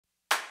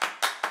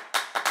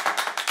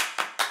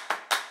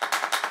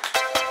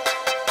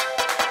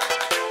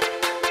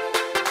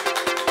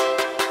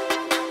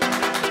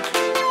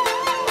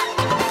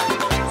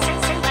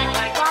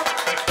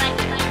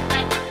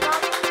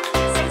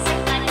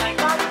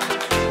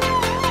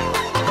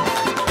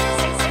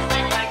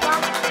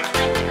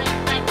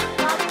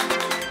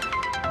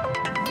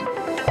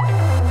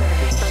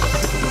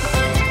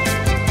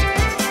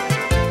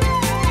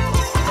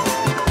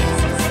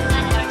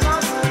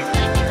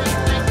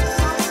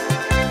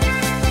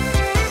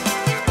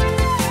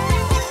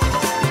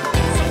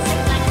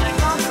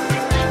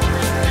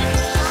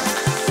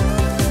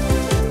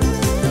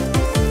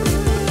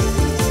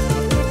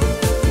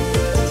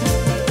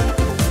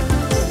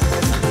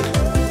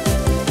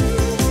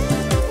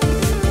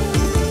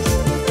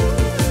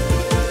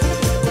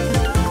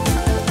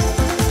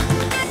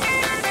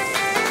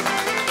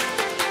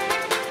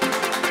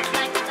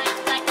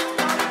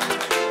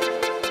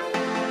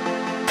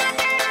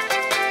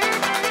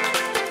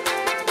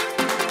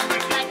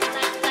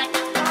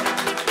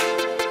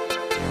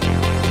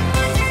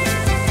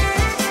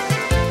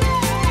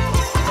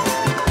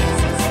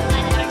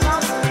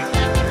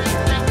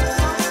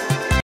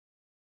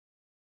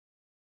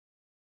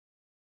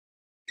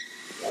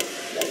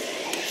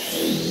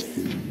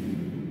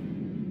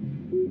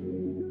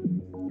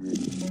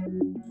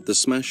The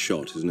smash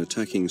shot is an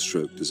attacking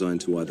stroke designed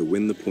to either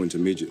win the point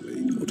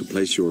immediately or to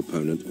place your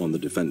opponent on the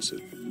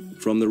defensive.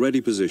 From the ready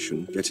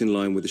position, get in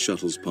line with the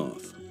shuttle's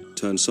path.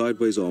 Turn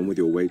sideways on with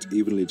your weight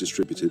evenly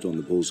distributed on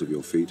the balls of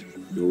your feet,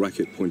 your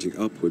racket pointing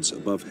upwards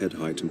above head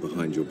height and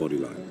behind your body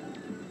line.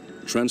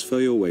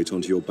 Transfer your weight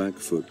onto your back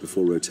foot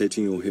before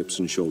rotating your hips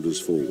and shoulders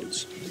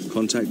forwards,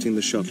 contacting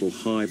the shuttle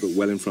high but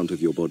well in front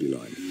of your body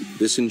line.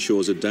 This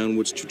ensures a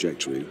downwards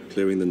trajectory,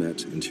 clearing the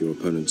net into your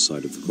opponent's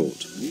side of the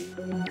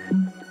court.